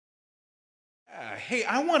Hey,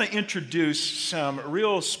 I want to introduce some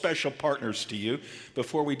real special partners to you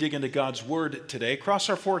before we dig into God's Word today. Across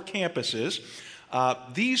our 4 campuses,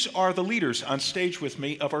 these are the leaders on stage with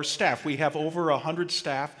me of our staff. We have over 100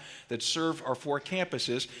 staff that serve our 4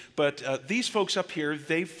 campuses, but these folks up here,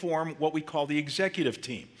 they form what we call the executive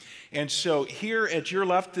team. And so here at your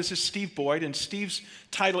left, this is Steve Boyd, and Steve's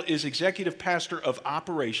title is Executive Pastor of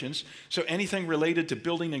Operations. So anything related to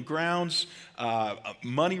building and grounds,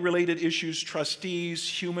 money-related issues, trustees,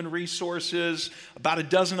 human resources, about a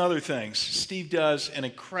dozen other things. Steve does an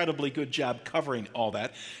incredibly good job covering all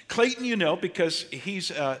that. Clayton, you know, because he's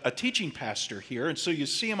a teaching pastor here, and so you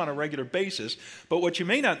see him on a regular basis. But what you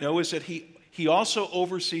may not know is that he also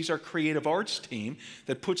oversees our creative arts team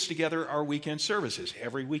that puts together our weekend services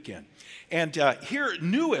every weekend. And here,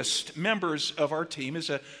 newest members of our team is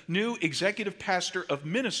a new executive pastor of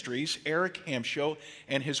ministries, Eric Hamshow,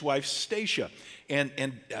 and his wife, Stacia.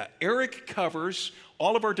 And Eric covers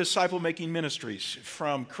all of our disciple-making ministries,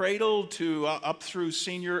 from cradle to up through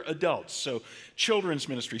senior adults. So children's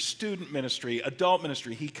ministry, student ministry, adult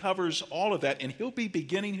ministry. He covers all of that, and he'll be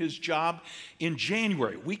beginning his job in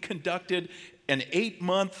January. We conducted an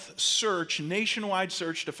 8-month search, nationwide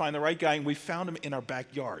search to find the right guy, and we found him in our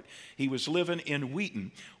backyard. He was living in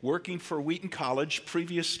Wheaton, working for Wheaton College.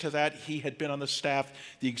 Previous to that, he had been on the staff,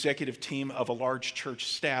 the executive team of a large church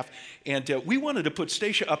staff, and we wanted to put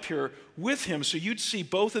Stacia up here with him so you'd see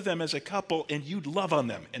both of them as a couple and you'd love on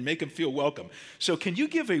them and make them feel welcome. So can you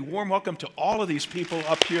give a warm welcome to all of these people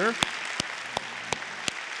up here?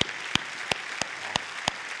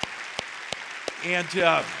 And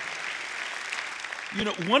you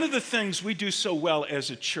know, one of the things we do so well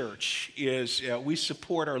as a church is we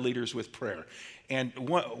support our leaders with prayer. And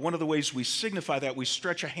one of the ways we signify that, we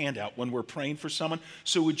stretch a hand out when we're praying for someone.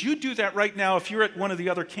 So would you do that right now? If you're at one of the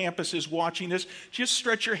other campuses watching this, just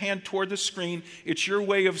stretch your hand toward the screen. It's your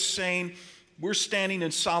way of saying, we're standing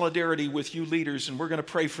in solidarity with you leaders, and we're going to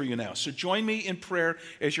pray for you now. So join me in prayer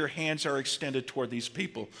as your hands are extended toward these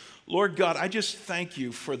people. Lord God, I just thank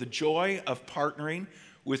you for the joy of partnering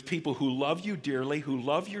with people who love you dearly, who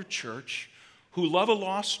love your church, who love a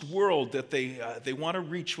lost world that they want to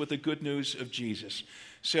reach with the good news of Jesus.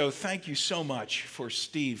 So thank you so much for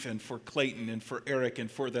Steve and for Clayton and for Eric and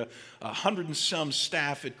for the 100 and some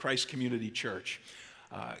staff at Christ Community Church.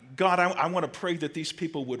 God, I want to pray that these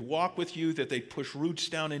people would walk with you, that they'd push roots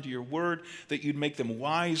down into your word, that you'd make them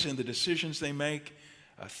wise in the decisions they make.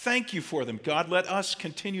 Thank you for them. God, let us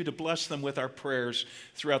continue to bless them with our prayers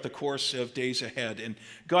throughout the course of days ahead. And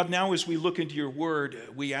God, now as we look into your word,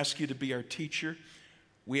 we ask you to be our teacher.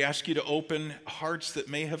 We ask you to open hearts that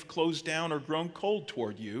may have closed down or grown cold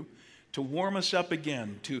toward you, to warm us up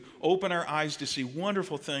again, to open our eyes to see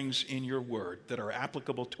wonderful things in your word that are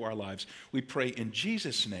applicable to our lives. We pray in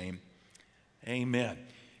Jesus' name, amen.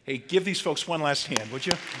 Hey, give these folks one last hand, would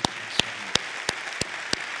you?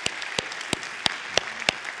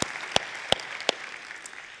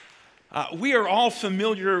 We are all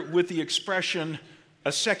familiar with the expression,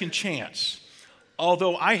 a second chance.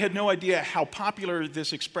 Although I had no idea how popular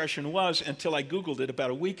this expression was until I Googled it about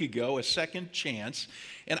a week ago, a second chance.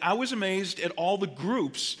 And I was amazed at all the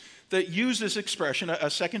groups that use this expression, a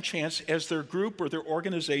second chance, as their group or their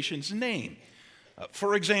organization's name.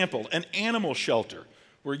 For example, an animal shelter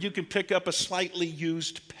where you can pick up a slightly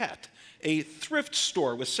used pet, a thrift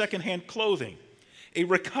store with secondhand clothing, a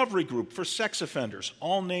recovery group for sex offenders,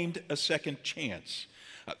 all named a second chance.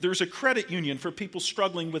 There's a credit union for people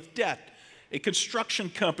struggling with debt, a construction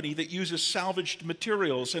company that uses salvaged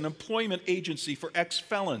materials, an employment agency for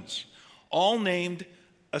ex-felons, all named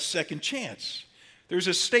a second chance. There's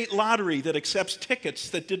a state lottery that accepts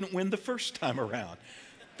tickets that didn't win the first time around.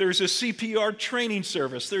 There's a CPR training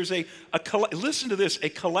service. There's listen to this, a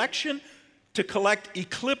collection to collect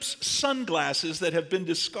Eclipse sunglasses that have been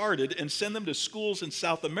discarded and send them to schools in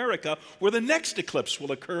South America where the next eclipse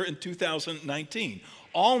will occur in 2019,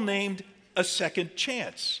 all named a second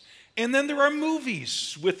chance. And then there are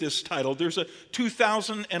movies with this title. There's a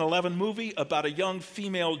 2011 movie about a young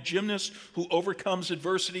female gymnast who overcomes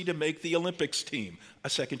adversity to make the Olympics team, a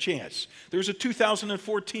second chance. There's a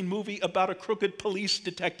 2014 movie about a crooked police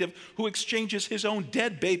detective who exchanges his own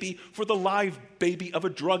dead baby for the live baby of a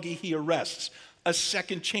druggie he arrests, a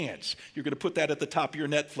second chance. You're going to put that at the top of your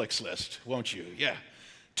Netflix list, won't you? Yeah.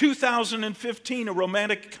 2015, a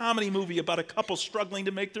romantic comedy movie about a couple struggling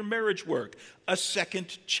to make their marriage work, a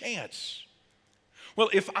second chance. Well,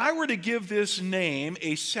 if I were to give this name,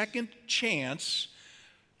 a second chance,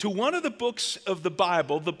 to one of the books of the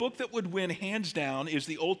Bible, the book that would win hands down is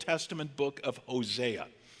the Old Testament book of Hosea.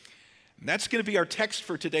 And that's going to be our text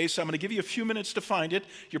for today, so I'm going to give you a few minutes to find it.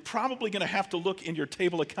 You're probably going to have to look in your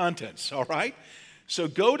table of contents, all right? So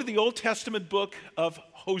go to the Old Testament book of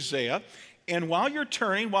Hosea, and while you're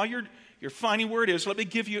turning, while you're finding where it is, let me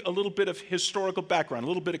give you a little bit of historical background, a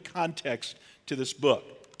little bit of context to this book.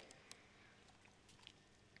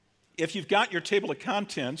 If you've got your table of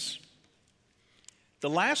contents, the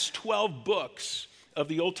last 12 books of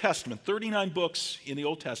the Old Testament, 39 books in the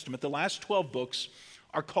Old Testament, the last 12 books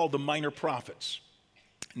are called the minor prophets.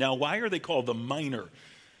 Now, why are they called the minor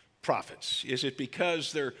prophets? Is it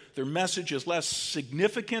because their message is less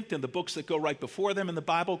significant than the books that go right before them in the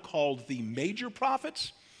Bible called the major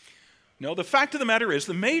prophets? No, the fact of the matter is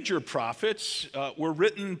the major prophets were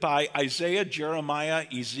written by Isaiah, Jeremiah,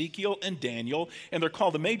 Ezekiel, and Daniel, and they're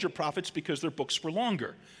called the major prophets because their books were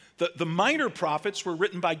longer. The minor prophets were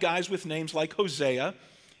written by guys with names like Hosea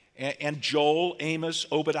and Joel, Amos,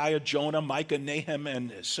 Obadiah, Jonah, Micah, Nahum,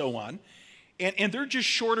 and so on. And they're just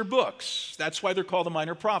shorter books. That's why they're called the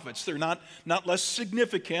minor prophets. They're not less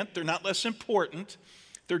significant. They're not less important.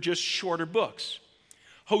 They're just shorter books.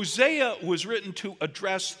 Hosea was written to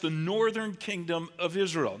address the northern kingdom of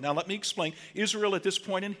Israel. Now, let me explain. Israel at this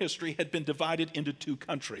point in history had been divided into two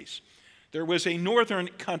countries. There was a northern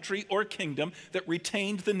country or kingdom that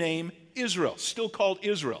retained the name Israel, still called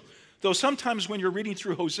Israel. Though sometimes when you're reading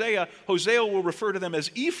through Hosea, Hosea will refer to them as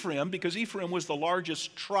Ephraim because Ephraim was the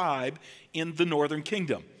largest tribe in the northern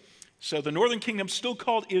kingdom. So the northern kingdom still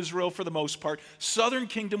called Israel for the most part. Southern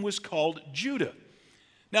kingdom was called Judah.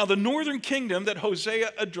 Now, the northern kingdom that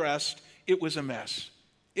Hosea addressed, it was a mess.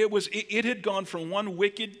 It had gone from one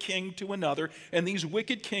wicked king to another, and these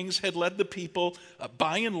wicked kings had led the people,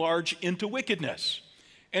 by and large, into wickedness.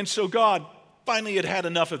 And so God finally had had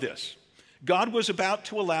enough of this. God was about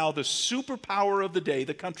to allow the superpower of the day,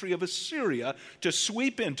 the country of Assyria, to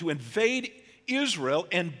sweep in, to invade Israel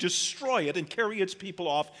and destroy it and carry its people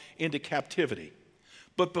off into captivity.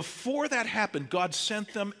 But before that happened, God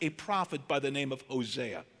sent them a prophet by the name of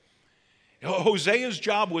Hosea. Hosea's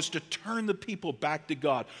job was to turn the people back to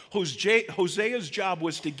God. Hosea's job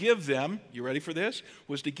was to give them, you ready for this?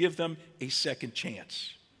 Was to give them a second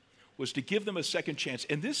chance. Was to give them a second chance.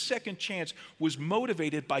 And this second chance was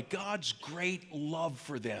motivated by God's great love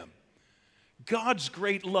for them. God's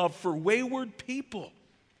great love for wayward people.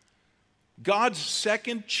 God's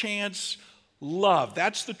second chance love.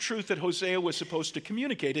 That's the truth that Hosea was supposed to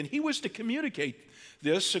communicate. And he was to communicate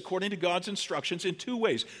this, according to God's instructions, in two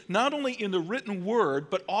ways. Not only in the written word,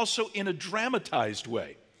 but also in a dramatized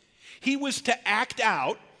way. He was to act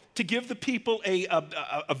out, to give the people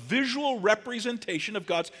a visual representation of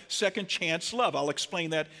God's second chance love. I'll explain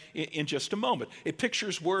that in just a moment. A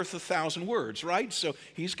picture's worth 1,000 words, right? So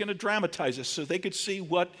he's going to dramatize this so they could see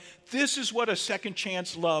this is what a second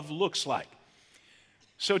chance love looks like.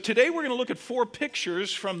 So today we're going to look at 4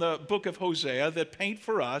 pictures from the book of Hosea that paint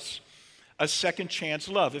for us a second chance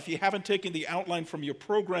love. If you haven't taken the outline from your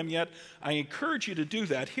program yet, I encourage you to do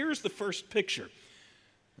that. Here's the first picture.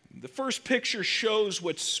 The first picture shows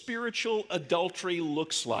what spiritual adultery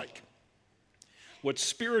looks like. What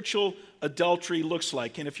spiritual adultery looks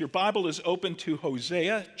like. And if your Bible is open to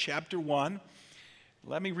Hosea chapter 1,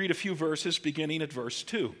 let me read a few verses beginning at verse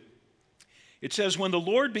 2. It says, "When the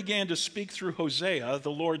Lord began to speak through Hosea,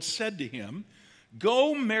 the Lord said to him,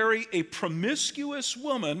 'Go marry a promiscuous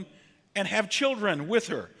woman and have children with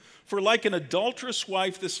her. For like an adulterous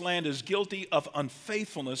wife, this land is guilty of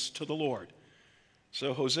unfaithfulness to the Lord.'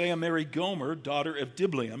 So Hosea married Gomer, daughter of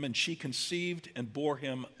Diblaim, and she conceived and bore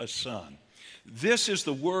him a son." This is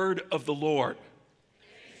the word of the Lord.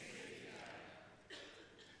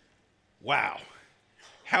 Wow.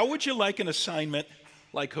 How would you like an assignment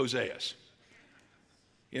like Hosea's?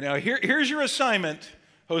 You know, here's your assignment.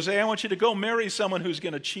 Hosea, I want you to go marry someone who's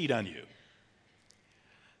going to cheat on you.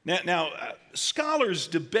 Now, scholars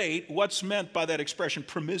debate what's meant by that expression,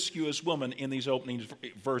 promiscuous woman, in these opening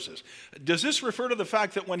verses. Does this refer to the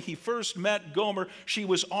fact that when he first met Gomer, she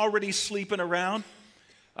was already sleeping around?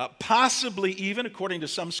 Possibly even, according to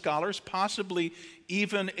some scholars, possibly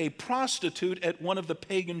even a prostitute at one of the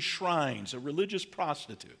pagan shrines, a religious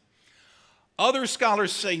prostitute. Other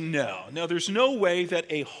scholars say no, there's no way that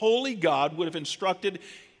a holy God would have instructed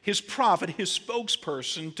his prophet, his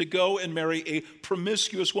spokesperson, to go and marry a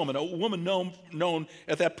promiscuous woman, a woman known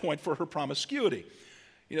at that point for her promiscuity.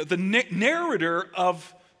 You know, the narrator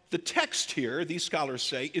of the text here, these scholars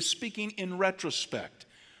say, is speaking in retrospect.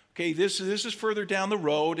 Okay, this is further down the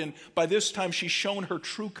road, and by this time she's shown her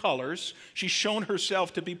true colors. She's shown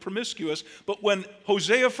herself to be promiscuous, but when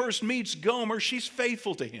Hosea first meets Gomer, she's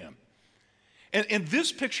faithful to him. And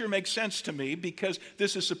this picture makes sense to me because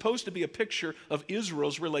this is supposed to be a picture of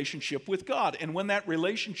Israel's relationship with God. And when that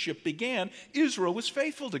relationship began, Israel was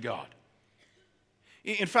faithful to God.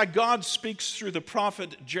 In fact, God speaks through the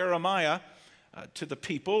prophet Jeremiah to the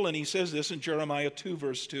people, and he says this in Jeremiah 2,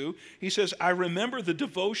 verse 2. He says, I remember the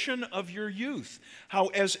devotion of your youth, how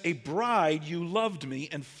as a bride you loved me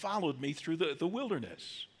and followed me through the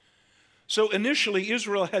wilderness. So initially,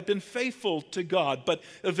 Israel had been faithful to God, but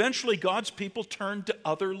eventually God's people turned to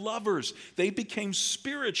other lovers. They became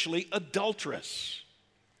spiritually adulterous.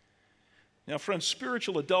 Now, friends,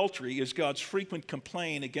 spiritual adultery is God's frequent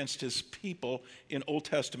complaint against his people in Old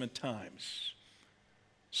Testament times.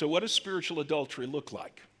 So what does spiritual adultery look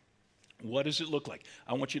like? What does it look like?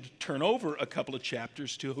 I want you to turn over a couple of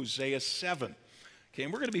chapters to Hosea 7. Okay,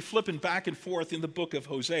 and we're going to be flipping back and forth in the book of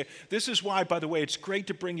Hosea. This is why, by the way, it's great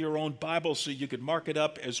to bring your own Bible so you can mark it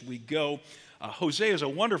up as we go. Hosea is a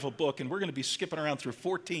wonderful book, and we're going to be skipping around through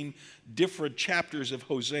 14 different chapters of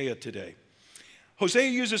Hosea today. Hosea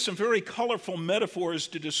uses some very colorful metaphors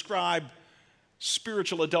to describe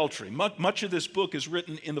spiritual adultery. Much of this book is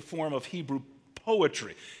written in the form of Hebrew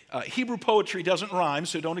poetry. Hebrew poetry doesn't rhyme,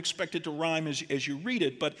 so don't expect it to rhyme as you read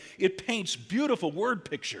it, but it paints beautiful word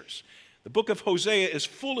pictures. The book of Hosea is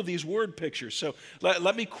full of these word pictures. So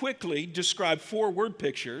let me quickly describe 4 word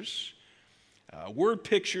pictures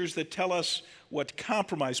that tell us what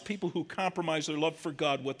people who compromise their love for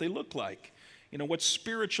God, what they look like. You know, what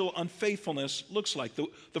spiritual unfaithfulness looks like.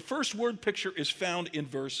 The first word picture is found in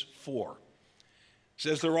verse 4. It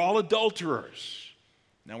says they're all adulterers.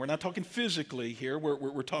 Now, we're not talking physically here.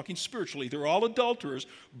 We're talking spiritually. They're all adulterers,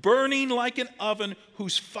 burning like an oven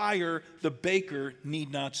whose fire the baker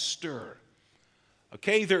need not stir.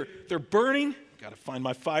 Okay, they're burning. Got to find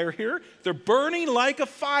my fire here. They're burning like a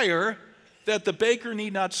fire that the baker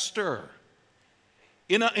need not stir.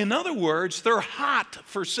 In other words, they're hot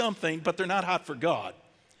for something, but they're not hot for God.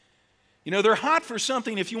 You know, they're hot for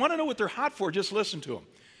something. If you want to know what they're hot for, just listen to them.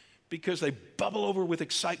 Because they bubble over with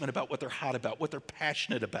excitement about what they're hot about, what they're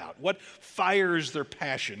passionate about, what fires their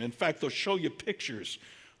passion. In fact, they'll show you pictures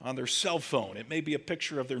on their cell phone. It may be a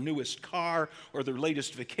picture of their newest car or their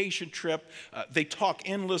latest vacation trip. They talk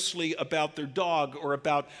endlessly about their dog or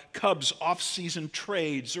about Cubs off-season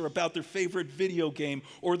trades or about their favorite video game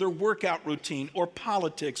or their workout routine or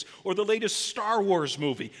politics or the latest Star Wars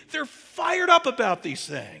movie. They're fired up about these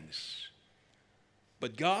things.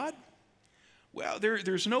 But God? Well,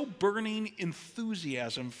 there's no burning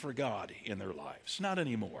enthusiasm for God in their lives. Not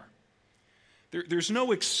anymore. There's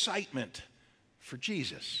no excitement for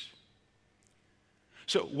Jesus.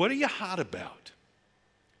 So what are you hot about?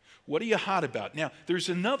 What are you hot about? Now, there's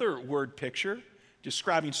another word picture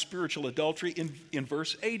describing spiritual adultery in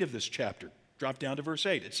verse 8 of this chapter. Drop down to verse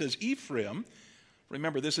 8. It says, Ephraim,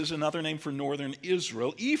 remember this is another name for northern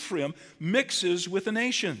Israel, Ephraim mixes with the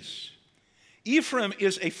nations. Ephraim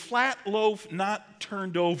is a flat loaf not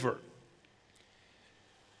turned over.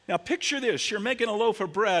 Now picture this. You're making a loaf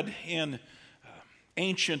of bread in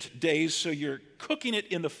ancient days, so you're cooking it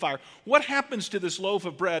in the fire. What happens to this loaf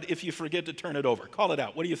of bread if you forget to turn it over? Call it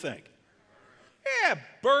out. What do you think? Yeah,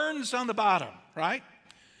 burns on the bottom, right?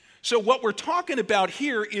 So what we're talking about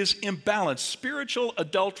here is imbalance. Spiritual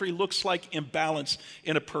adultery looks like imbalance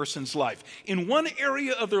in a person's life. In one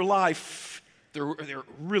area of their life, they're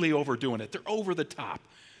really overdoing it. They're over the top.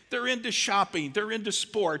 They're into shopping. They're into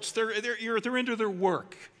sports. They're into their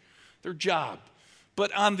work, their job.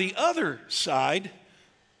 But on the other side,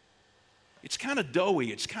 it's kind of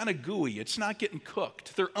doughy. It's kind of gooey. It's not getting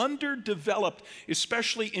cooked. They're underdeveloped,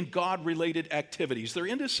 especially in God-related activities. They're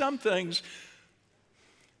into some things,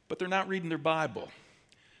 but they're not reading their Bible.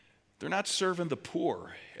 They're not serving the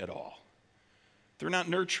poor at all. They're not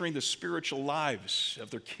nurturing the spiritual lives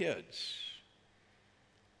of their kids.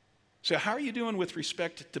 So how are you doing with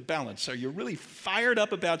respect to balance? Are you really fired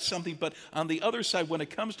up about something, but on the other side, when it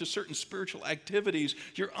comes to certain spiritual activities,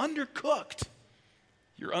 you're undercooked?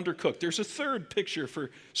 You're undercooked. There's a third picture for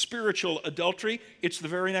spiritual adultery. It's the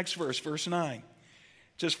very next verse, verse 9. It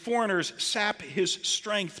says, foreigners sap his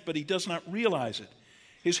strength, but he does not realize it.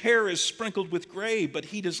 His hair is sprinkled with gray, but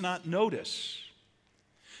he does not notice.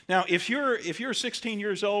 Now, if you're 16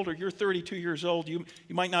 years old or you're 32 years old, you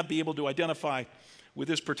might not be able to identify with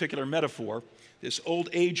this particular metaphor, this old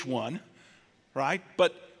age one, right?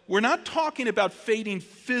 But we're not talking about fading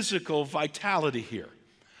physical vitality here.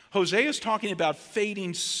 Hosea is talking about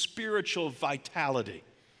fading spiritual vitality.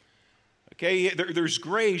 Okay, there's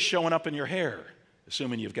gray showing up in your hair,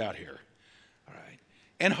 assuming you've got hair. All right.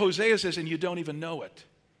 And Hosea says, and you don't even know it.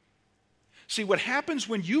 See, what happens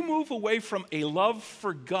when you move away from a love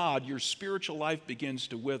for God, your spiritual life begins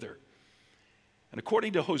to wither. And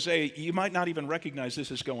according to Hosea, you might not even recognize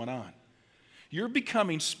this is going on. You're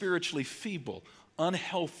becoming spiritually feeble,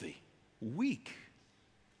 unhealthy, weak.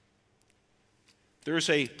 There's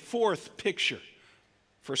a fourth picture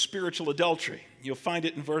for spiritual adultery. You'll find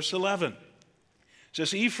it in verse 11. It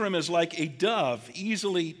says, Ephraim is like a dove,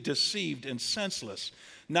 easily deceived and senseless,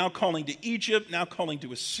 now calling to Egypt, now calling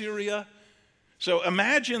to Assyria. So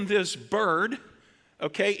imagine this bird,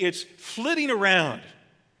 okay, it's flitting around.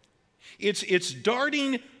 It's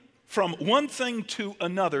darting from one thing to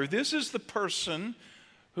another. This is the person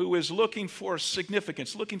who is looking for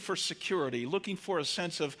significance, looking for security, looking for a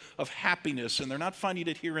sense of happiness, and they're not finding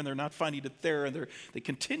it here and they're not finding it there, and they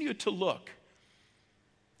continue to look.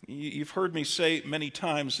 You've heard me say many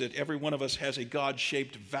times that every one of us has a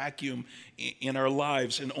God-shaped vacuum in our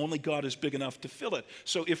lives, and only God is big enough to fill it.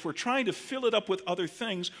 So if we're trying to fill it up with other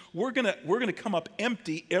things, we're gonna come up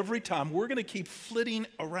empty every time. We're gonna keep flitting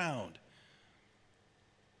around.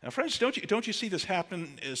 Now, friends, don't you see this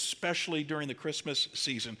happen, especially during the Christmas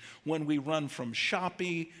season, when we run from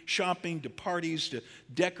shopping to parties, to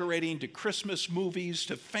decorating, to Christmas movies,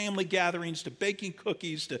 to family gatherings, to baking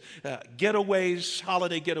cookies, to getaways,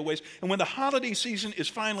 holiday getaways. And when the holiday season is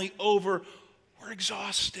finally over, we're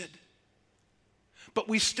exhausted. But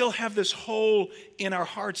we still have this hole in our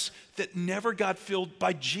hearts that never got filled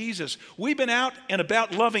by Jesus. We've been out and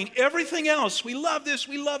about loving everything else. We love this,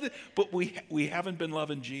 we love it, but we haven't been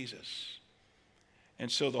loving Jesus. And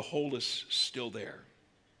so the hole is still there.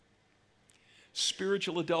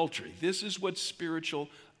 Spiritual adultery. This is what spiritual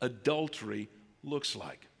adultery looks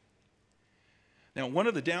like. Now, one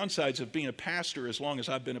of the downsides of being a pastor, as long as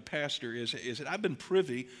I've been a pastor, is that I've been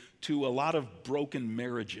privy to a lot of broken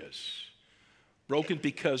marriages. Broken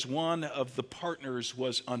because one of the partners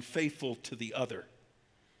was unfaithful to the other.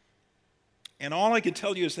 And all I can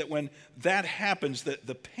tell you is that when that happens,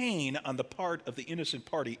 the pain on the part of the innocent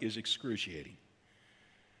party is excruciating.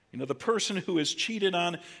 You know, the person who is cheated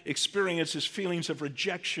on experiences feelings of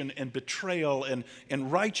rejection and betrayal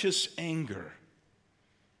and righteous anger.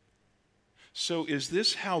 So is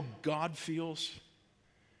this how God feels?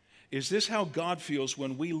 Is this how God feels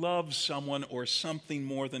when we love someone or something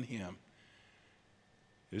more than Him?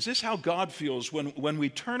 Is this how God feels when we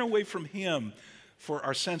turn away from Him for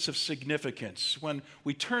our sense of significance, when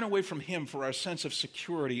we turn away from Him for our sense of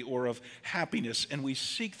security or of happiness, and we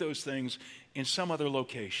seek those things in some other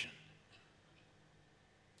location?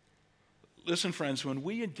 Listen, friends, when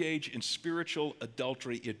we engage in spiritual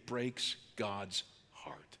adultery, it breaks God's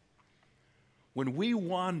heart. When we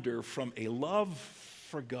wander from a love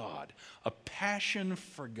for God, a passion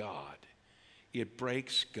for God, it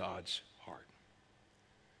breaks God's heart.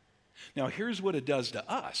 Now, here's what it does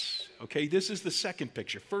to us, okay? This is the second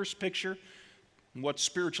picture. First picture, what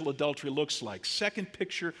spiritual adultery looks like. Second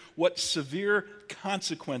picture, what severe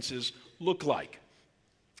consequences look like.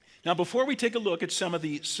 Now, before we take a look at some of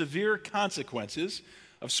the severe consequences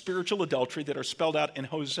of spiritual adultery that are spelled out in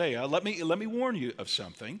Hosea, let me warn you of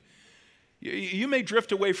something. You may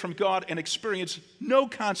drift away from God and experience no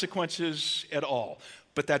consequences at all,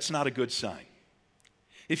 but that's not a good sign.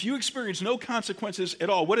 If you experience no consequences at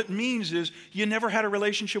all, what it means is you never had a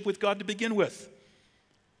relationship with God to begin with.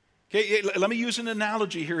 Okay, let me use an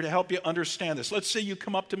analogy here to help you understand this. Let's say you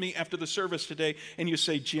come up to me after the service today and you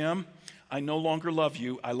say, Jim, I no longer love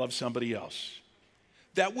you, I love somebody else.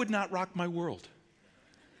 That would not rock my world,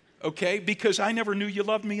 okay, because I never knew you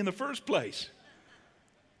loved me in the first place.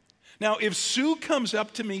 Now, if Sue comes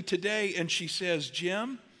up to me today and she says,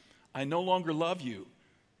 Jim, I no longer love you,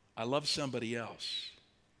 I love somebody else.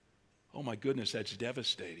 Oh my goodness, that's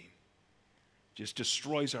devastating. Just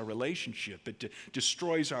destroys our relationship. It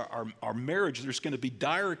destroys our marriage. There's going to be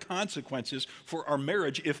dire consequences for our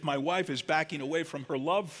marriage if my wife is backing away from her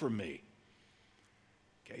love for me.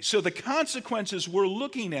 Okay, so the consequences we're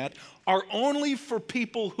looking at are only for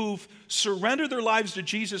people who've surrendered their lives to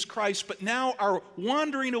Jesus Christ, but now are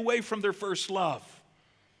wandering away from their first love.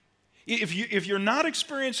 If you're not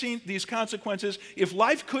experiencing these consequences, if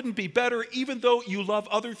life couldn't be better, even though you love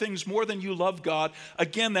other things more than you love God,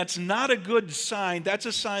 again, that's not a good sign. That's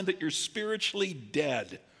a sign that you're spiritually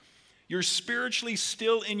dead. You're spiritually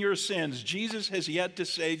still in your sins. Jesus has yet to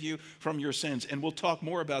save you from your sins, and we'll talk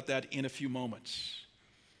more about that in a few moments.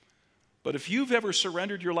 But if you've ever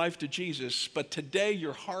surrendered your life to Jesus, but today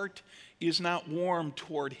your heart is not warm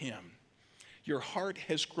toward Him, your heart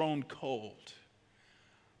has grown cold,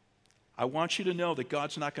 I want you to know that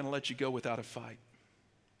God's not going to let you go without a fight.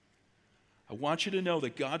 I want you to know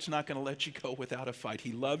that God's not going to let you go without a fight.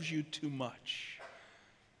 He loves you too much.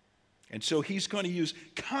 And so He's going to use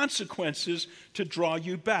consequences to draw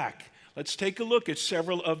you back. Let's take a look at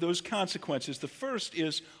several of those consequences. The first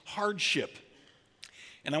is hardship.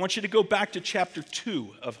 And I want you to go back to chapter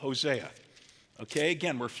 2 of Hosea. Okay,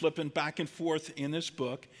 again, we're flipping back and forth in this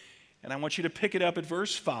book. And I want you to pick it up at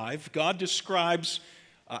verse 5. God describes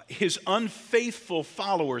his unfaithful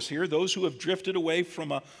followers here, those who have drifted away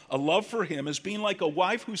from a love for him, as being like a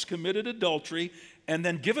wife who's committed adultery and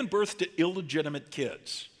then given birth to illegitimate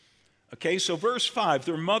kids. Okay, so verse 5,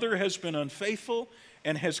 their mother has been unfaithful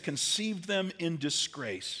and has conceived them in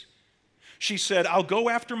disgrace. She said, I'll go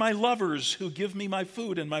after my lovers who give me my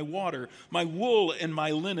food and my water, my wool and my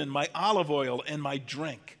linen, my olive oil and my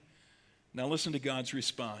drink. Now listen to God's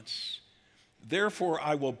response. Therefore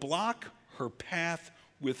I will block her path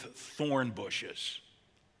with thorn bushes.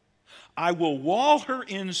 I will wall her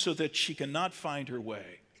in so that she cannot find her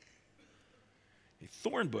way.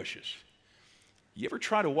 Thorn bushes. You ever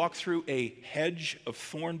try to walk through a hedge of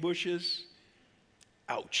thorn bushes?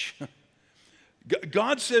 Ouch.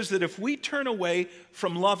 God says that if we turn away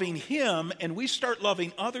from loving him and we start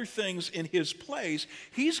loving other things in his place,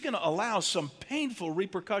 he's going to allow some painful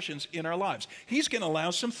repercussions in our lives. He's going to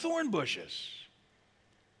allow some thorn bushes.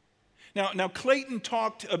 Now, Clayton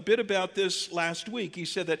talked a bit about this last week. He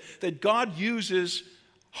said that God uses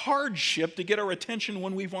hardship to get our attention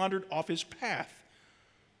when we've wandered off his path.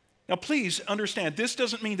 Now, please understand, this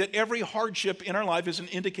doesn't mean that every hardship in our life is an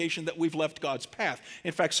indication that we've left God's path.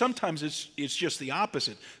 In fact, sometimes it's just the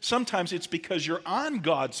opposite. Sometimes it's because you're on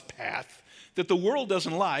God's path that the world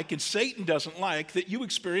doesn't like and Satan doesn't like that you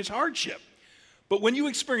experience hardship. But when you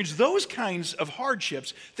experience those kinds of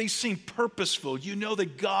hardships, they seem purposeful. You know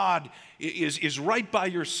that God is right by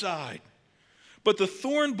your side. But the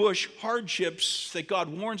thorn bush hardships that God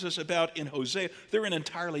warns us about in Hosea, they're an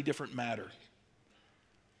entirely different matter.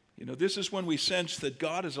 You know, this is when we sense that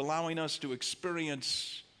God is allowing us to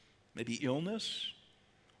experience maybe illness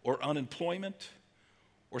or unemployment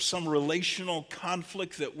or some relational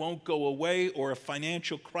conflict that won't go away or a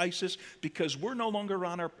financial crisis because we're no longer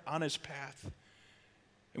on his path.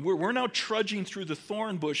 And we're now trudging through the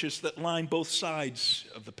thorn bushes that line both sides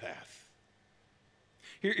of the path.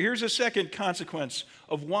 Here's a second consequence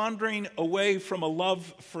of wandering away from a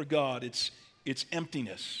love for God. It's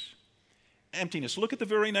emptiness. Emptiness. Look at the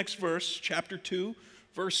very next verse, chapter 2,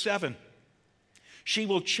 verse 7. She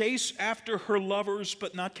will chase after her lovers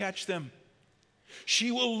but not catch them.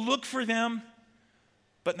 She will look for them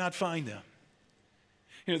but not find them.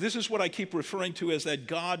 You know, this is what I keep referring to as that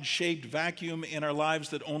God-shaped vacuum in our lives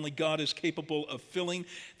that only God is capable of filling,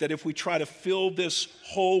 that if we try to fill this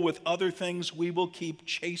hole with other things, we will keep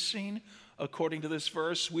chasing. According to this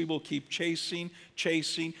verse, we will keep chasing.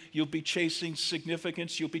 You'll be chasing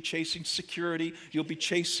significance. You'll be chasing security. You'll be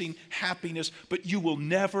chasing happiness, but you will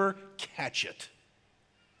never catch it.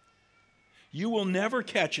 You will never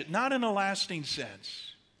catch it, not in a lasting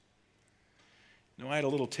sense. You know, I had a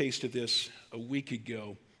little taste of this a week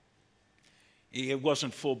ago. It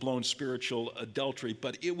wasn't full-blown spiritual adultery,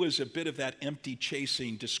 but it was a bit of that empty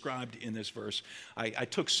chasing described in this verse. I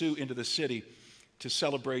took Sue into the city to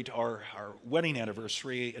celebrate our wedding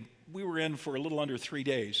anniversary, and we were in for a little under 3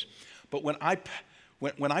 days. But when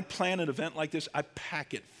I plan an event like this, I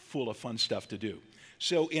pack it full of fun stuff to do.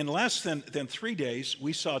 So in less than 3 days,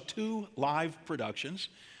 we saw 2 live productions.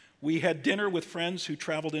 We had dinner with friends who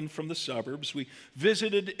traveled in from the suburbs. We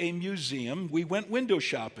visited a museum. We went window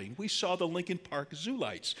shopping. We saw the Lincoln Park Zoo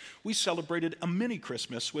lights. We celebrated a mini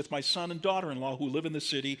Christmas with my son and daughter-in-law who live in the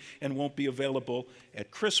city and won't be available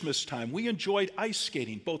at Christmas time. We enjoyed ice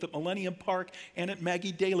skating, both at Millennium Park and at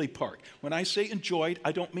Maggie Daley Park. When I say enjoyed,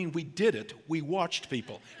 I don't mean we did it. We watched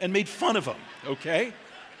people and made fun of them, okay?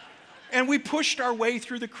 And we pushed our way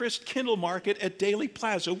through the Christ Kindle Market at Daley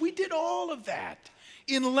Plaza. We did all of that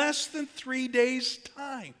in less than 3 days'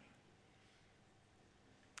 time.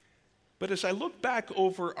 But as I look back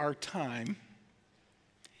over our time,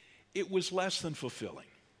 it was less than fulfilling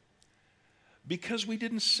because we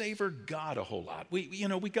didn't savor God a whole lot. We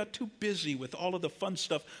got too busy with all of the fun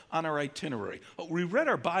stuff on our itinerary. We read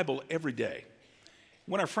our Bible every day.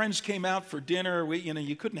 When our friends came out for dinner,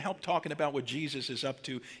 you couldn't help talking about what Jesus is up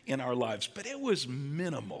to in our lives, but it was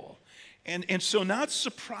minimal. And so not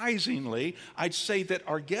surprisingly, I'd say that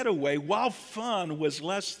our getaway, while fun, was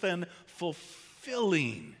less than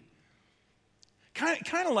fulfilling.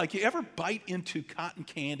 Kind of like you ever bite into cotton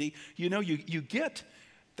candy? You know, you get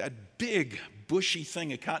that big, bushy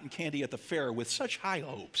thing of cotton candy at the fair with such high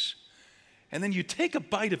hopes. And then you take a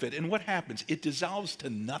bite of it, and what happens? It dissolves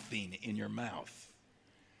to nothing in your mouth.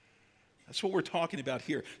 That's what we're talking about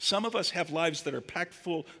here. Some of us have lives that are packed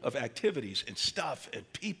full of activities and stuff and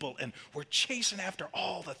people, and we're chasing after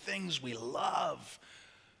all the things we love.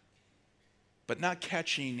 but not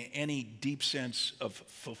catching any deep sense of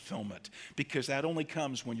fulfillment, because that only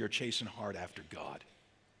comes when you're chasing hard after God.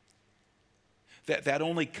 That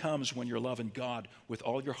only comes when you're loving God with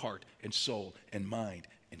all your heart and soul and mind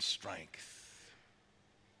and strength.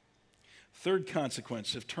 Third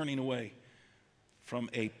consequence of turning away from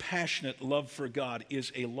a passionate love for God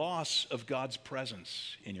is a loss of God's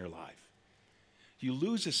presence in your life. You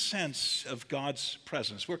lose a sense of God's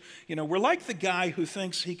presence. We're like the guy who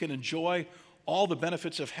thinks he can enjoy all the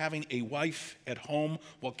benefits of having a wife at home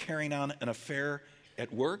while carrying on an affair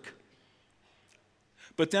at work.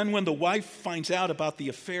 But then when the wife finds out about the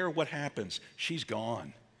affair, what happens? She's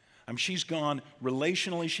gone. She's gone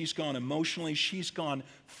relationally, she's gone emotionally, she's gone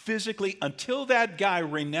physically, until that guy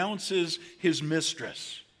renounces his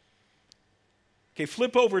mistress. Okay,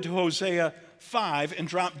 flip over to Hosea 5 and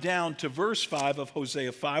drop down to verse 5 of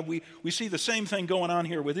Hosea 5. We see the same thing going on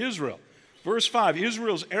here with Israel. Verse 5,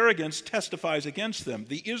 Israel's arrogance testifies against them.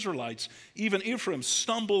 The Israelites, even Ephraim,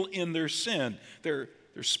 stumble in their sin. They're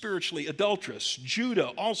spiritually adulterous. Judah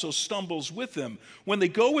also stumbles with them. When they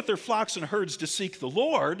go with their flocks and herds to seek the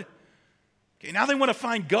Lord, okay, now they want to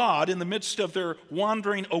find God in the midst of their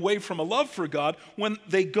wandering away from a love for God. When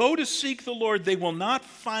they go to seek the Lord, they will not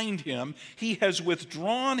find him. He has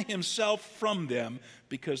withdrawn himself from them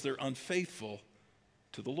because they're unfaithful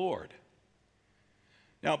to the Lord.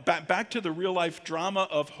 Now, back to the real-life drama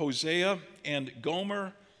of Hosea and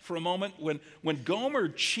Gomer for a moment. When Gomer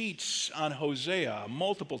cheats on Hosea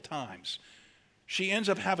multiple times, she ends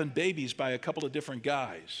up having babies by a couple of different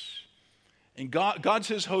guys. And God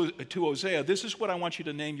says to Hosea, this is what I want you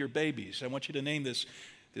to name your babies. I want you to name this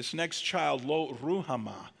next child Lo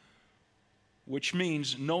Ruhamah, which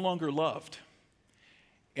means no longer loved.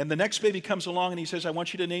 And the next baby comes along and he says, I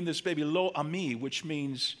want you to name this baby Lo Ami, which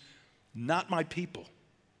means not my people.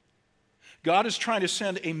 God is trying to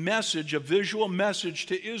send a message, a visual message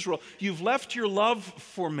to Israel. You've left your love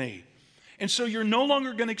for me, and so you're no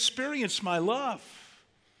longer going to experience my love.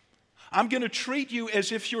 I'm going to treat you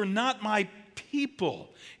as if you're not my people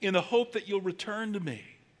in the hope that you'll return to me.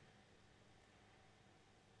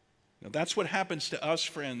 Now, that's what happens to us,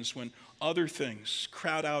 friends, when other things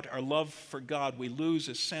crowd out our love for God. We lose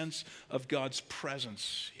a sense of God's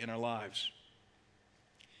presence in our lives.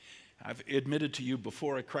 I've admitted to you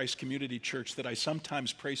before at Christ Community Church that I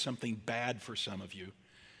sometimes pray something bad for some of you.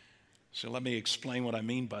 So let me explain what I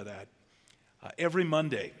mean by that. Every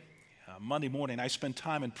Monday morning, I spend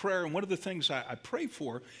time in prayer, and one of the things I pray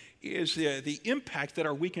for is the impact that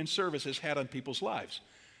our weekend service has had on people's lives.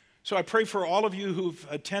 So I pray for all of you who've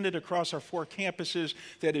attended across our 4 campuses,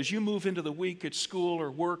 that as you move into the week at school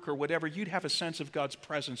or work or whatever, you'd have a sense of God's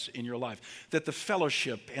presence in your life, that the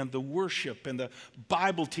fellowship and the worship and the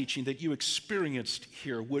Bible teaching that you experienced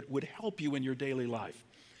here would help you in your daily life.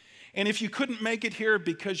 And if you couldn't make it here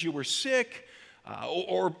because you were sick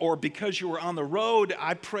or because you were on the road,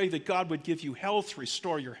 I pray that God would give you health,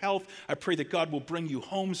 restore your health. I pray that God will bring you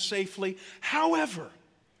home safely. However,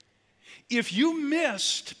 if you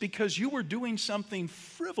missed because you were doing something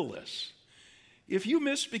frivolous, if you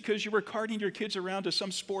missed because you were carting your kids around to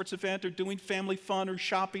some sports event or doing family fun or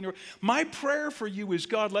shopping, my prayer for you is,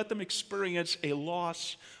 God, let them experience a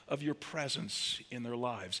loss of your presence in their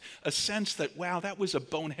lives. A sense that, wow, that was a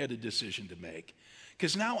boneheaded decision to make.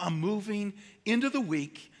 Because now I'm moving into the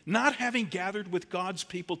week, not having gathered with God's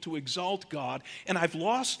people to exalt God, and I've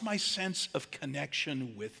lost my sense of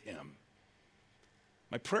connection with him.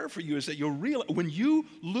 My prayer for you is that you'll realize, when you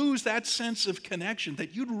lose that sense of connection,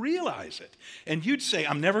 that you'd realize it. And you'd say,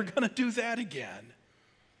 I'm never going to do that again.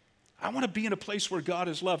 I want to be in a place where God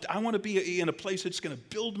is loved. I want to be in a place that's going to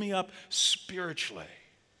build me up spiritually.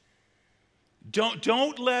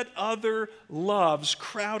 Don't let other loves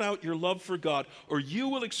crowd out your love for God, or you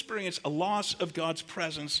will experience a loss of God's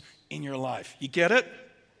presence in your life. You get it?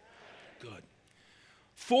 Good.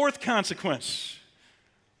 Fourth consequence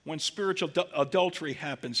when spiritual adultery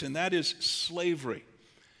happens, and that is slavery.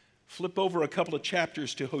 Flip over a couple of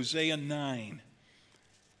chapters to Hosea 9.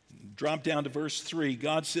 Drop down to verse 3.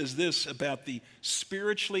 God says this about the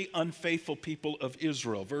spiritually unfaithful people of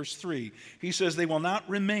Israel. Verse 3, he says, they will not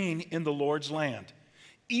remain in the Lord's land.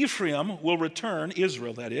 Ephraim will return,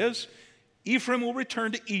 Israel that is, Ephraim will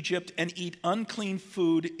return to Egypt and eat unclean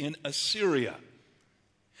food in Assyria.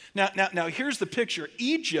 Now, here's the picture.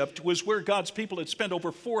 Egypt was where God's people had spent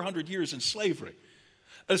over 400 years in slavery.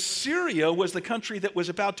 Assyria was the country that was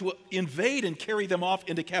about to invade and carry them off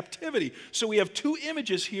into captivity. So we have 2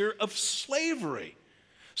 images here of slavery.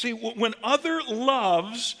 See, when other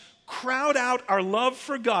loves crowd out our love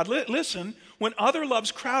for God, listen, when other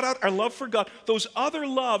loves crowd out our love for God, those other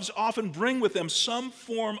loves often bring with them some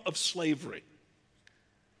form of slavery.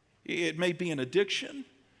 It may be an addiction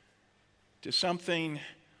to something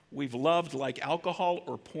we've loved like alcohol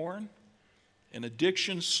or porn. An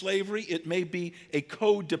addiction, slavery. It may be a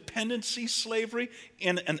codependency slavery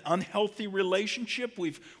in an unhealthy relationship.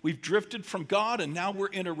 We've drifted from God and now we're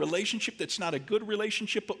in a relationship that's not a good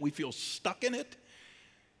relationship, but we feel stuck in it.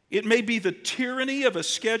 It may be the tyranny of a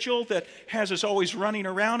schedule that has us always running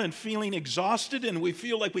around and feeling exhausted and we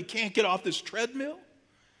feel like we can't get off this treadmill.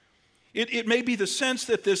 It may be the sense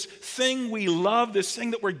that this thing we love, this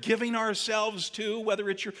thing that we're giving ourselves to, whether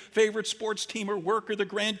it's your favorite sports team or work or the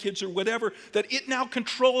grandkids or whatever, that it now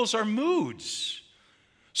controls our moods.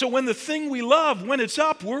 So when the thing we love, when it's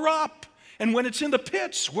up, we're up. And when it's in the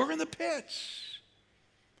pits, we're in the pits.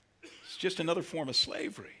 It's just another form of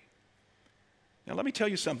slavery. Now let me tell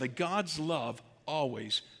you something. God's love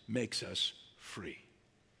always makes us free.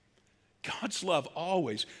 God's love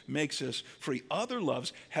always makes us free. Other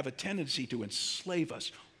loves have a tendency to enslave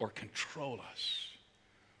us or control us.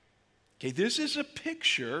 Okay, this is a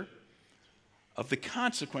picture of the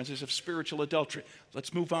consequences of spiritual adultery.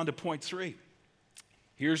 Let's move on to point 3.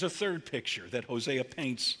 Here's a third picture that Hosea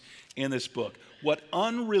paints in this book. What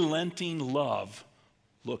unrelenting love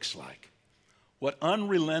looks like. What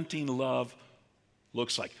unrelenting love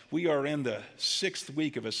looks like. We are in the 6th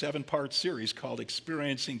week of a 7-part series called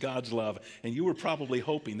Experiencing God's Love, and you were probably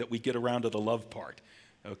hoping that we get around to the love part.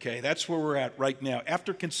 Okay, that's where we're at right now.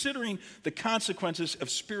 After considering the consequences of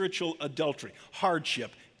spiritual adultery,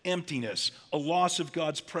 hardship, emptiness, a loss of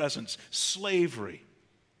God's presence, slavery,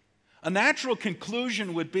 a natural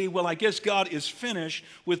conclusion would be, well, I guess God is finished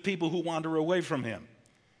with people who wander away from Him.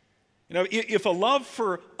 You know, if a love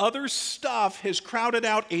for other stuff has crowded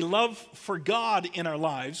out a love for God in our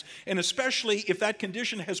lives, and especially if that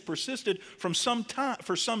condition has persisted for some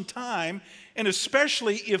time, and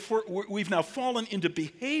especially if we've now fallen into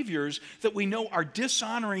behaviors that we know are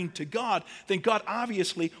dishonoring to God, then God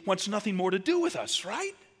obviously wants nothing more to do with us,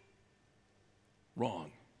 right?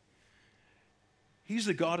 Wrong. He's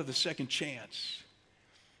the God of the second chance.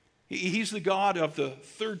 He's the God of the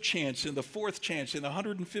 3rd chance and the 4th chance and the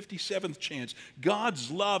 157th chance. God's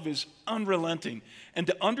love is unrelenting. And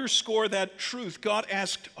to underscore that truth, God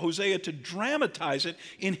asked Hosea to dramatize it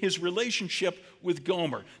in his relationship with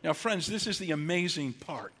Gomer. Now, friends, this is the amazing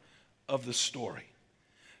part of the story.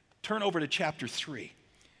 Turn over to chapter 3.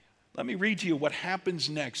 Let me read to you what happens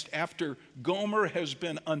next after Gomer has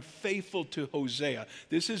been unfaithful to Hosea.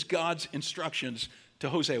 This is God's instructions to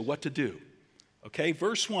Hosea, what to do. Okay,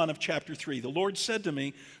 verse 1 of chapter 3. The Lord said to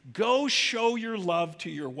me, "Go show your love to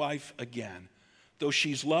your wife again, though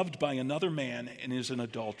she's loved by another man and is an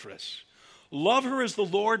adulteress. Love her as the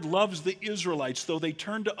Lord loves the Israelites, though they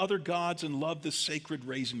turn to other gods and love the sacred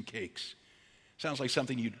raisin cakes." Sounds like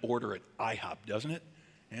something you'd order at IHOP, doesn't it?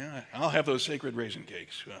 Yeah, I'll have those sacred raisin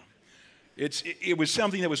cakes. Well, it was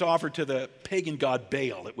something that was offered to the pagan god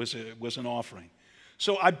Baal. It was an offering.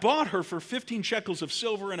 So I bought her for 15 shekels of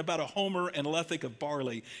silver and about a homer and a lethek of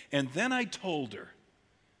barley. And then I told her,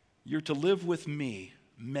 "You're to live with me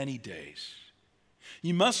many days.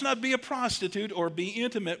 You must not be a prostitute or be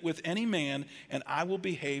intimate with any man, and I will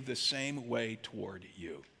behave the same way toward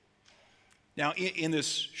you." Now, in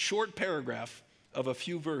this short paragraph of a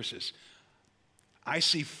few verses, I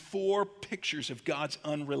see 4 pictures of God's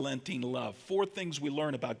unrelenting love. 4 things we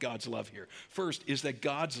learn about God's love here. First is that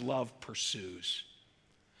God's love pursues.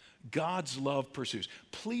 God's love pursues.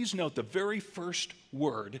 Please note the very first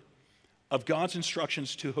word of God's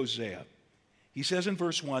instructions to Hosea. He says in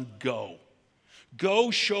verse 1, "Go.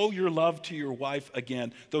 Go show your love to your wife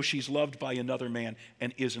again, though she's loved by another man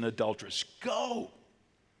and is an adulteress." Go.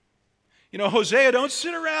 You know, Hosea, don't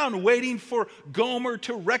sit around waiting for Gomer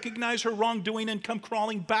to recognize her wrongdoing and come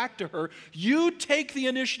crawling back to her. You take the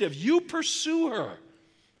initiative. You pursue her.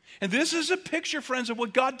 And this is a picture, friends, of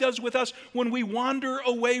what God does with us when we wander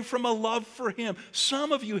away from a love for Him.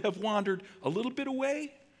 Some of you have wandered a little bit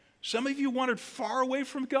away. Some of you wandered far away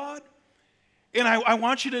from God. And I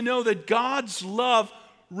want you to know that God's love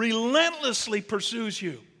relentlessly pursues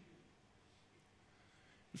you.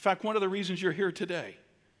 In fact, one of the reasons you're here today,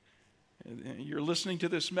 you're listening to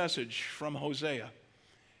this message from Hosea,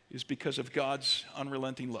 is because of God's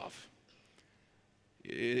unrelenting love.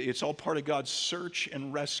 It's all part of God's search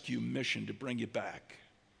and rescue mission to bring you back.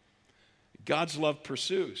 God's love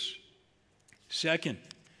pursues. Second,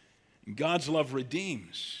 God's love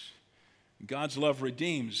redeems. God's love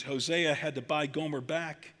redeems. Hosea had to buy Gomer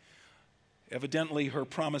back. Evidently, her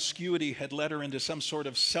promiscuity had led her into some sort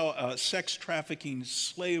of sex trafficking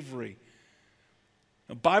slavery.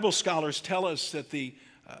 Now, Bible scholars tell us that the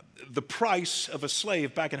The price of a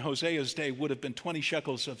slave back in Hosea's day would have been 20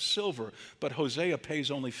 shekels of silver, but Hosea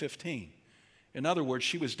pays only 15. In other words,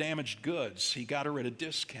 she was damaged goods. He got her at a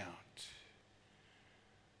discount.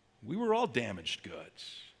 We were all damaged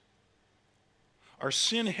goods. Our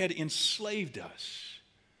sin had enslaved us.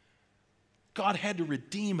 God had to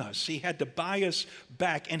redeem us. He had to buy us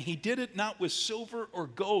back. And he did it not with silver or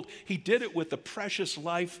gold. He did it with the precious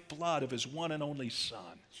lifeblood of his one and only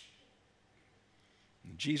Son.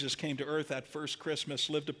 Jesus came to earth that first Christmas,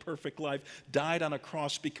 lived a perfect life, died on a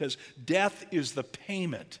cross because death is the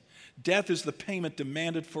payment. Death is the payment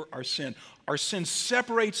demanded for our sin. Our sin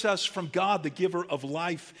separates us from God, the giver of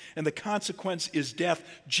life, and the consequence is death.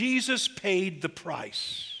 Jesus paid the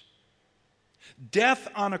price. Death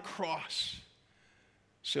on a cross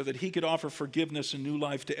so that he could offer forgiveness and new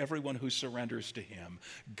life to everyone who surrenders to him.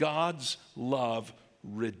 God's love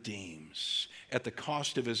redeems at the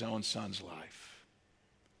cost of his own Son's life.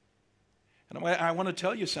 And I want to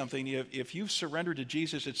tell you something. If you've surrendered to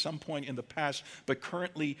Jesus at some point in the past, but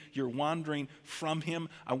currently you're wandering from him,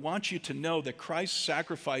 I want you to know that Christ's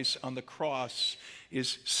sacrifice on the cross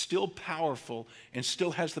is still powerful and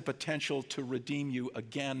still has the potential to redeem you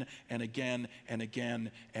again and again and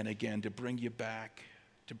again and again, to bring you back,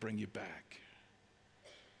 to bring you back.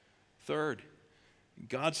 Third,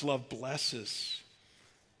 God's love blesses.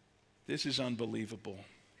 This is unbelievable.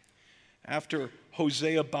 After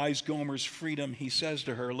Hosea buys Gomer's freedom, he says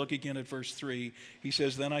to her, look again at verse 3, he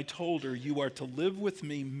says, then I told her, you are to live with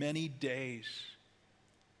me many days.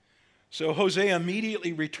 So Hosea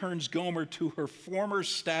immediately returns Gomer to her former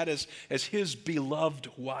status as his beloved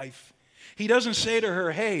wife. He doesn't say to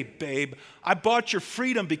her, hey, babe, I bought your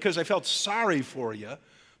freedom because I felt sorry for you,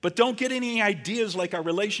 but don't get any ideas like our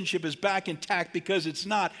relationship is back intact, because it's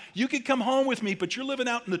not. You can come home with me, but you're living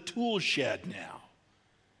out in the tool shed now.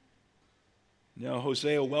 No,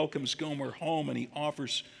 Hosea welcomes Gomer home and he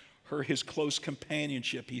offers her his close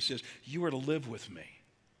companionship. He says, you are to live with me.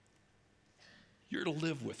 You're to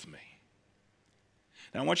live with me.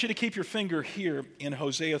 Now, I want you to keep your finger here in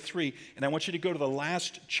Hosea 3, and I want you to go to the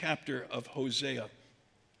last chapter of Hosea,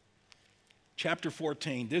 chapter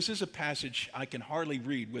 14. This is a passage I can hardly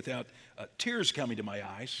read without tears coming to my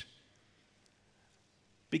eyes,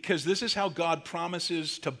 because this is how God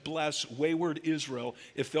promises to bless wayward Israel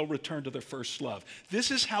if they'll return to their first love. This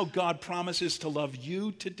is how God promises to love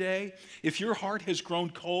you today. If your heart has grown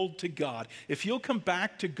cold to God, if you'll come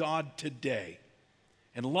back to God today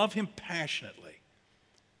and love him passionately,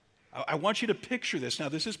 I want you to picture this. Now,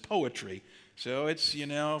 this is poetry, so it's,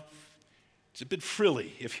 it's a bit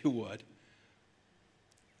frilly, if you would.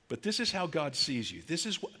 But this is how God sees you. This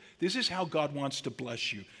is how God wants to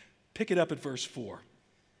bless you. Pick it up at verse 4.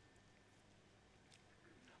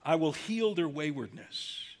 I will heal their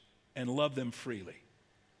waywardness and love them freely.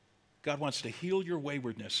 God wants to heal your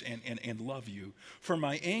waywardness and love you. For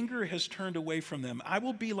my anger has turned away from them. I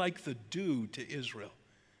will be like the dew to Israel.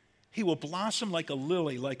 He will blossom like a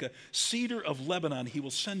lily, like a cedar of Lebanon. He will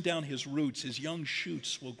send down his roots. His young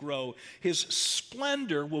shoots will grow. His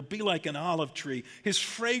splendor will be like an olive tree. His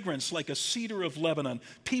fragrance like a cedar of Lebanon.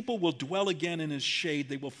 People will dwell again in his shade.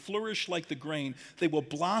 They will flourish like the grain. They will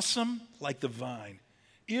blossom like the vine.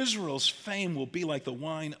 Israel's fame will be like the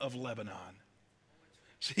wine of Lebanon.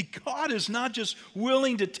 See, God is not just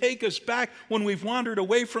willing to take us back when we've wandered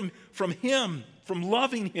away from him, from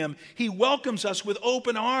loving him. He welcomes us with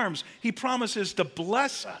open arms. He promises to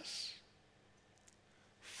bless us.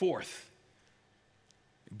 Fourth,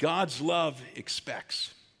 God's love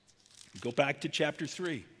expects. Go back to chapter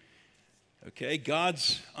 3. Okay,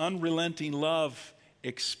 God's unrelenting love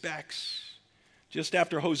expects. Just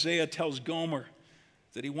after Hosea tells Gomer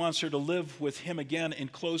that he wants her to live with him again in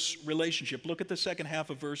close relationship. Look at the second half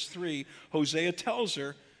of verse 3. Hosea tells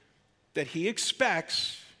her that he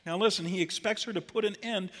expects, now listen, he expects her to put an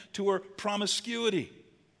end to her promiscuity.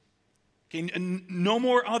 Okay, no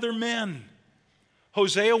more other men.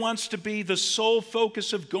 Hosea wants to be the sole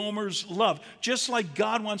focus of Gomer's love, just like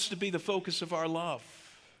God wants to be the focus of our love.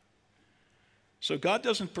 So God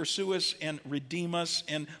doesn't pursue us and redeem us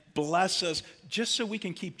and bless us just so we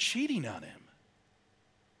can keep cheating on him.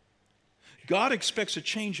 God expects a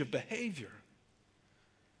change of behavior.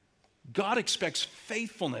 God expects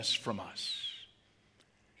faithfulness from us.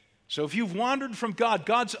 So if you've wandered from God,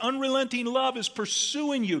 God's unrelenting love is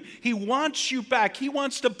pursuing you. He wants you back. He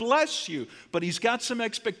wants to bless you, but he's got some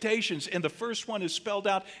expectations. And the first one is spelled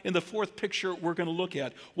out in the fourth picture we're going to look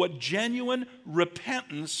at. What genuine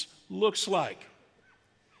repentance looks like.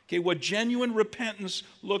 Okay, what genuine repentance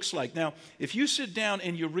looks like. Now, if you sit down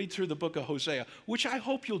and you read through the book of Hosea, which I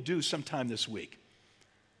hope you'll do sometime this week,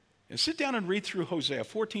 And sit down and read through Hosea.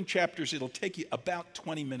 14 chapters, it'll take you about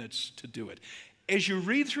 20 minutes to do it. As you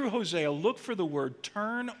read through Hosea, look for the word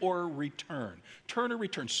turn or return. Turn or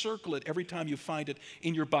return. Circle it every time you find it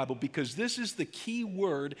in your Bible, because this is the key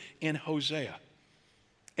word in Hosea.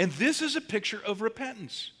 And this is a picture of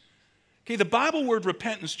repentance. Okay, the Bible word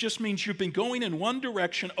repentance just means you've been going in one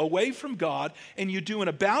direction away from God, and you do an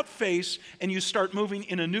about face, and you start moving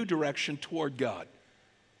in a new direction toward God.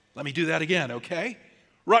 Let me do that again, okay?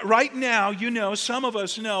 Right now, you know, some of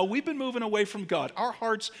us know, we've been moving away from God. Our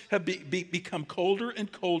hearts have become colder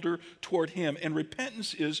and colder toward Him. And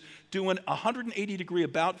repentance is doing a 180-degree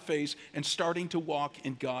about face and starting to walk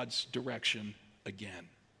in God's direction again.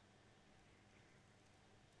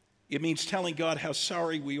 It means telling God how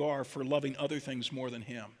sorry we are for loving other things more than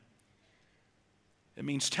Him. It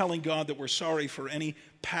means telling God that we're sorry for any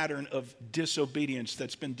pattern of disobedience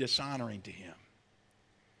that's been dishonoring to Him.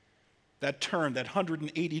 That turn, that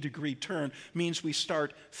 180-degree turn, means we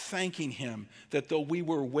start thanking Him that though we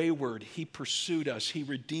were wayward, He pursued us, He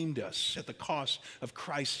redeemed us at the cost of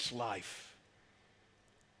Christ's life.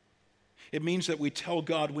 It means that we tell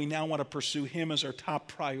God we now want to pursue Him as our top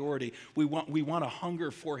priority. We want to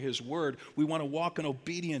hunger for His word. We want to walk in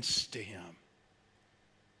obedience to Him.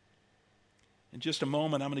 In just a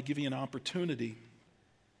moment, I'm going to give you an opportunity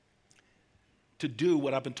to do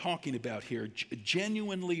what I've been talking about here,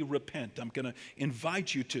 genuinely repent. I'm going to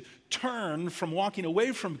invite you to turn from walking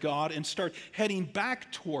away from God and start heading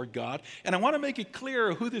back toward God. And I want to make it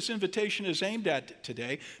clear who this invitation is aimed at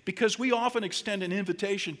today, because we often extend an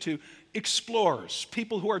invitation to explorers,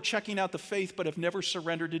 people who are checking out the faith but have never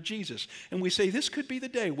surrendered to Jesus. And we say this could be the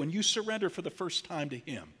day when you surrender for the first time to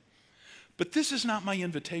Him. But this is not my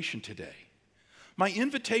invitation today. My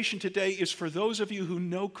invitation today is for those of you who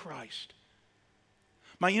know Christ.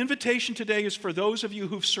 My invitation today is for those of you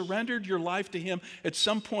who've surrendered your life to Him at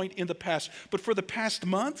some point in the past. But for the past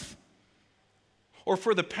month, or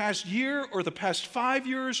for the past year, or the past 5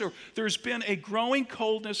 years, or there's been a growing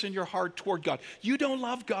coldness in your heart toward God. You don't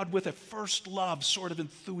love God with a first love sort of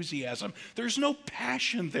enthusiasm. There's no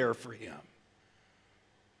passion there for Him.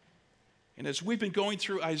 And as we've been going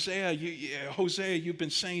through Hosea, you've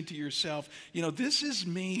been saying to yourself, you know, this is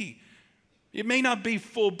me. It may not be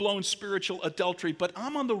full-blown spiritual adultery, but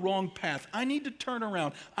I'm on the wrong path. I need to turn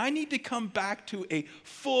around. I need to come back to a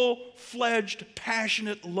full-fledged,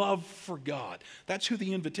 passionate love for God. That's who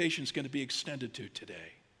the invitation is going to be extended to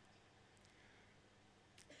today.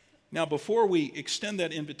 Now, before we extend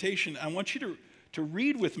that invitation, I want you to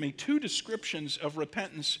read with me two descriptions of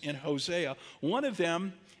repentance in Hosea. One of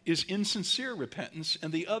them is insincere repentance,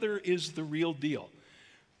 and the other is the real deal.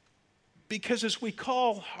 Because as we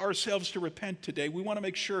call ourselves to repent today, we want to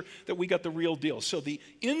make sure that we got the real deal. So the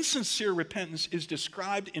insincere repentance is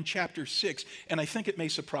described in chapter 6, and I think it may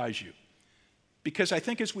surprise you. Because I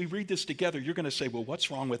think as we read this together, you're going to say, well, what's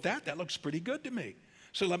wrong with that? That looks pretty good to me.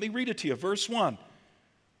 So let me read it to you. Verse 1.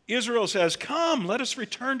 Israel says, "Come, let us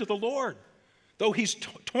return to the Lord. Though He's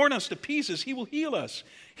torn us to pieces, He will heal us.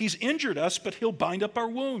 He's injured us, but He'll bind up our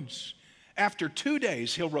wounds. After 2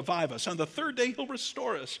 days, He'll revive us. On the third day, He'll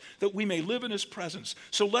restore us, that we may live in His presence.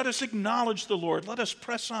 So let us acknowledge the Lord. Let us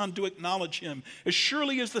press on to acknowledge Him. As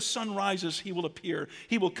surely as the sun rises, He will appear.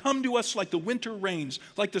 He will come to us like the winter rains,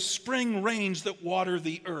 like the spring rains that water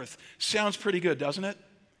the earth." Sounds pretty good, doesn't it?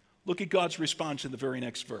 Look at God's response in the very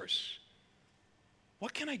next verse.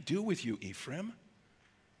 "What can I do with you, Ephraim?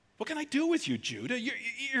 What can I do with you, Judah?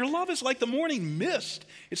 Your love is like the morning mist.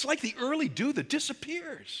 It's like the early dew that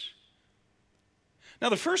disappears." Now,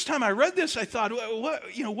 the first time I read this, I thought,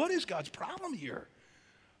 what is God's problem here?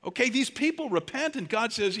 Okay, these people repent, and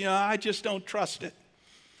God says, I just don't trust it.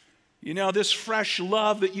 This fresh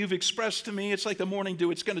love that you've expressed to me, it's like the morning dew.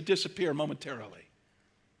 It's going to disappear momentarily.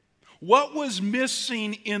 What was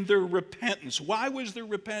missing in their repentance? Why was their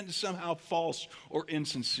repentance somehow false or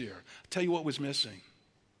insincere? I'll tell you what was missing.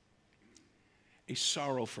 A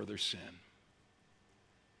sorrow for their sin.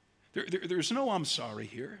 There's no "I'm sorry"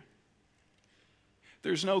 here.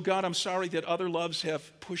 There's no "God, I'm sorry that other loves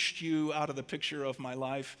have pushed you out of the picture of my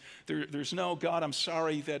life." There's no "God, I'm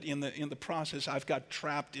sorry that in the process I've got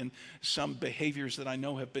trapped in some behaviors that I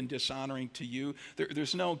know have been dishonoring to you."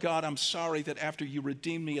 There's no "God, I'm sorry that after you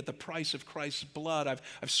redeemed me at the price of Christ's blood,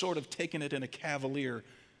 I've sort of taken it in a cavalier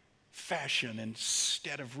fashion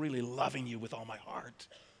instead of really loving you with all my heart."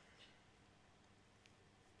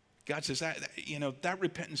 God says that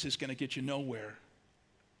repentance is going to get you nowhere.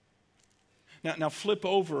 Now flip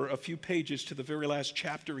over a few pages to the very last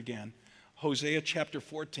chapter again, Hosea chapter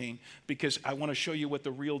 14, because I want to show you what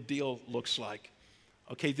the real deal looks like.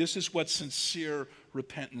 Okay, this is what sincere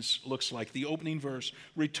repentance looks like. The opening verse,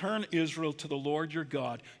 return Israel to the Lord your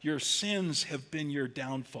God. Your sins have been your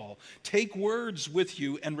downfall. Take words with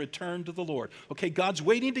you and return to the Lord. Okay, God's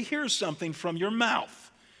waiting to hear something from your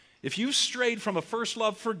mouth. If you've strayed from a first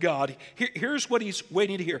love for God, here's what he's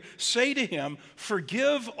waiting to hear. Say to him,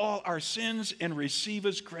 forgive all our sins and receive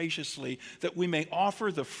us graciously, that we may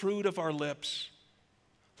offer the fruit of our lips.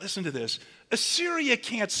 Listen to this. Assyria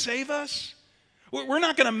can't save us. We're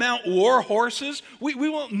not going to mount war horses. We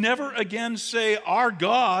will never again say our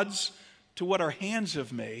gods to what our hands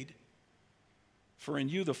have made. For in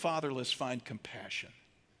you the fatherless find compassion.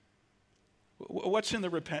 What's in the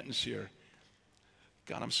repentance here?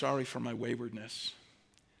 God, I'm sorry for my waywardness.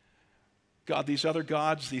 God, these other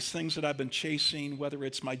gods, these things that I've been chasing, whether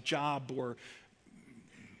it's my job or,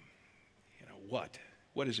 what?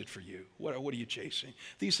 What is it for you? What are you chasing?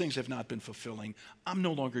 These things have not been fulfilling. I'm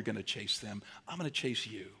no longer going to chase them. I'm going to chase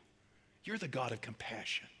you. You're the God of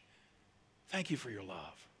compassion. Thank you for your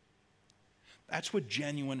love. That's what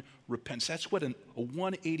genuine repentance, that's what a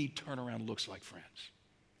 180 turnaround looks like, friends.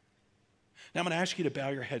 Now I'm going to ask you to bow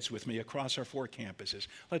your heads with me across our 4 campuses.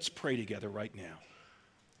 Let's pray together right now.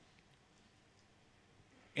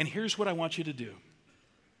 And here's what I want you to do.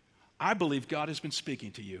 I believe God has been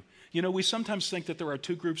speaking to you. We sometimes think that there are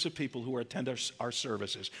 2 groups of people who attend our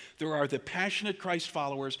services. There are the passionate Christ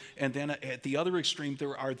followers, and then at the other extreme,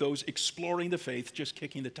 there are those exploring the faith, just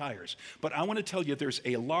kicking the tires. But I want to tell you there's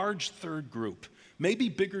a large third group, maybe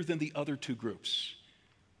bigger than the other 2 groups.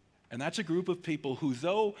 And that's a group of people who,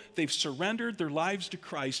 though they've surrendered their lives to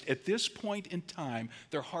Christ, at this point in time,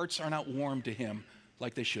 their hearts are not warm to him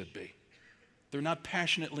like they should be. They're not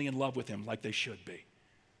passionately in love with him like they should be.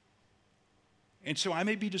 And so I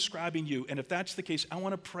may be describing you, and if that's the case, I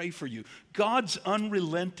want to pray for you. God's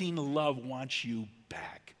unrelenting love wants you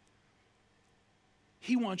back.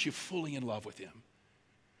 He wants you fully in love with him.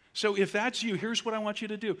 So if that's you, here's what I want you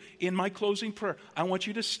to do. In my closing prayer, I want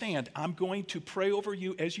you to stand. I'm going to pray over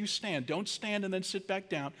you as you stand. Don't stand and then sit back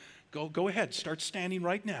down. Go ahead. Start standing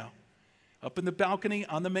right now. Up in the balcony,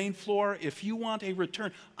 on the main floor, if you want a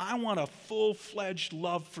return, I want a full-fledged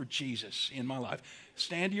love for Jesus in my life.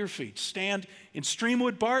 Stand to your feet. Stand in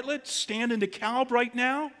Streamwood Bartlett. Stand in DeKalb right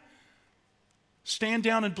now. Stand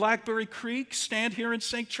down in Blackberry Creek. Stand here in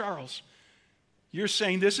St. Charles. You're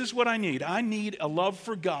saying, this is what I need. I need a love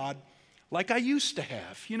for God like I used to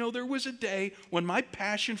have. There was a day when my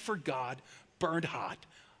passion for God burned hot.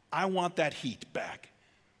 I want that heat back.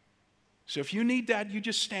 So if you need that, you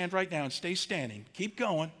just stand right now and stay standing. Keep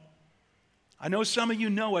going. I know some of you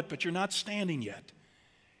know it, but you're not standing yet.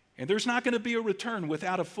 And there's not going to be a return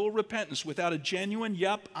without a full repentance, without a genuine,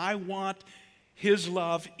 yep, I want his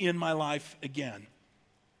love in my life again.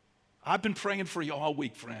 I've been praying for you all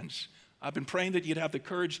week, friends. I've been praying that you'd have the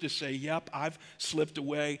courage to say, yep, I've slipped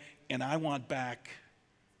away and I want back.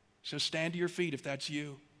 So stand to your feet if that's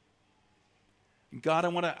you. And God, I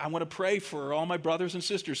want to pray for all my brothers and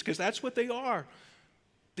sisters, because that's what they are.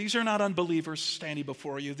 These are not unbelievers standing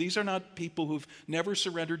before you. These are not people who've never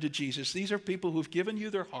surrendered to Jesus. These are people who've given you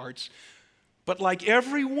their hearts. But like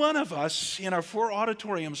every one of us in our 4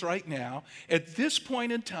 auditoriums right now, at this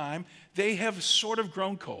point in time, they have sort of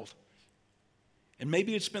grown cold. And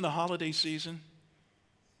maybe it's been the holiday season.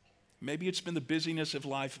 Maybe it's been the busyness of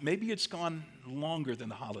life. Maybe it's gone longer than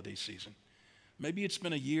the holiday season. Maybe it's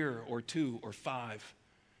been a year or 2 or 5.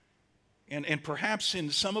 And perhaps in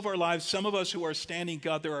some of our lives, some of us who are standing,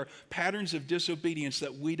 God, there are patterns of disobedience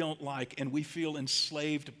that we don't like, and we feel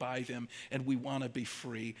enslaved by them, and we want to be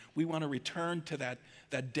free. We want to return to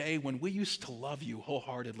that day when we used to love you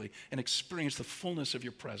wholeheartedly and experience the fullness of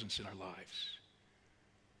your presence in our lives.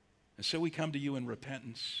 And so we come to you in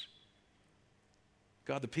repentance.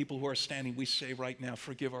 God, the people who are standing, we say right now,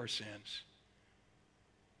 forgive our sins.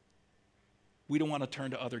 We don't want to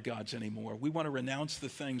turn to other gods anymore. We want to renounce the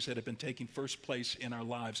things that have been taking first place in our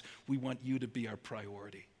lives. We want you to be our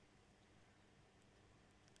priority.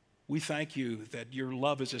 We thank you that your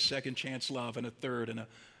love is a second chance love, and a third and a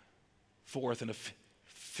fourth and a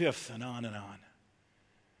fifth, and on and on.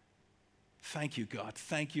 Thank you, God.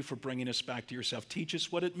 Thank you for bringing us back to yourself. Teach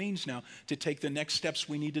us what it means now to take the next steps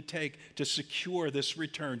we need to take to secure this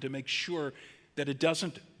return, to make sure that it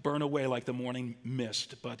doesn't burn away like the morning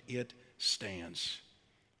mist, but it stands.